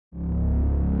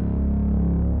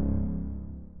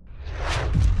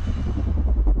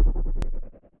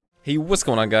Hey, what's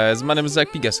going on, guys? My name is Zach,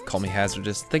 but you guys can call me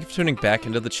Hazardous. Thank you for tuning back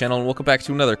into the channel, and welcome back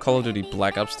to another Call of Duty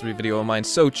Black Ops 3 video of mine.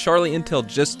 So, Charlie Intel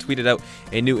just tweeted out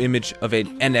a new image of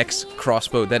an NX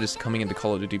crossbow that is coming into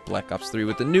Call of Duty Black Ops 3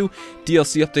 with the new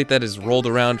DLC update that is rolled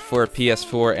around for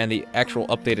PS4 and the actual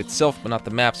update itself, but not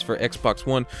the maps for Xbox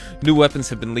One. New weapons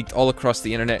have been leaked all across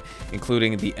the internet,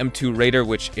 including the M2 Raider,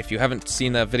 which, if you haven't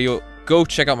seen that video, go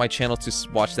check out my channel to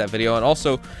watch that video, and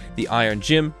also the Iron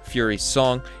Gym, Fury's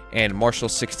Song, and Marshall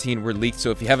 16 were leaked.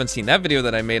 So if you haven't seen that video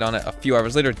that I made on it a few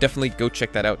hours later, definitely go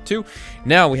check that out too.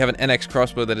 Now we have an NX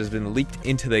crossbow that has been leaked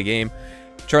into the game.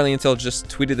 Charlie Intel just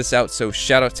tweeted this out, so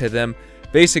shout out to them.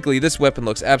 Basically, this weapon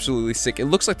looks absolutely sick. It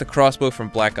looks like the crossbow from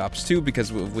Black Ops 2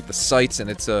 because with the sights, and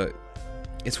it's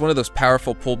one of those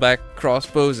powerful pullback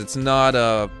crossbows. It's not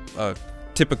a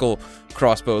typical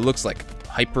crossbow. It looks like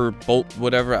hyper bolt,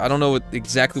 whatever. I don't know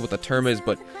exactly what the term is,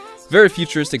 but very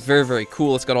futuristic, very, very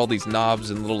cool. It's got all these knobs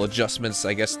and little adjustments,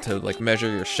 I guess, to like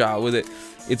measure your shot with it.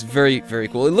 It's very, very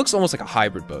cool. It looks almost like a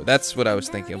hybrid bow. That's what I was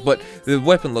thinking of. But the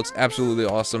weapon looks absolutely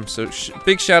awesome. So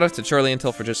big shout out to Charlie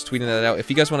Intel for just tweeting that out. If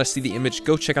you guys want to see the image,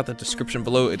 go check out the description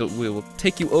below. It will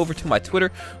take you over to my Twitter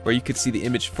where you could see the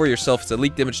image for yourself. It's a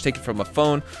leaked image taken from a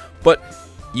phone, but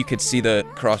you could see the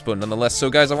crossbow nonetheless. So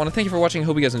guys, I want to thank you for watching. I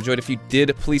hope you guys enjoyed. If you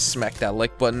did, please smack that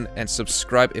like button and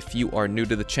subscribe if you are new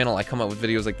to the channel. I come out with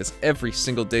videos like this every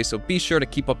single day, so be sure to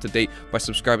keep up to date by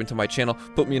subscribing to my channel.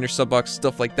 Put me in your sub box,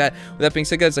 stuff like that. With that being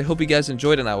said, guys, I hope you guys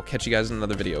enjoyed, and I will catch you guys in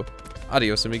another video.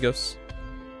 Adios, amigos.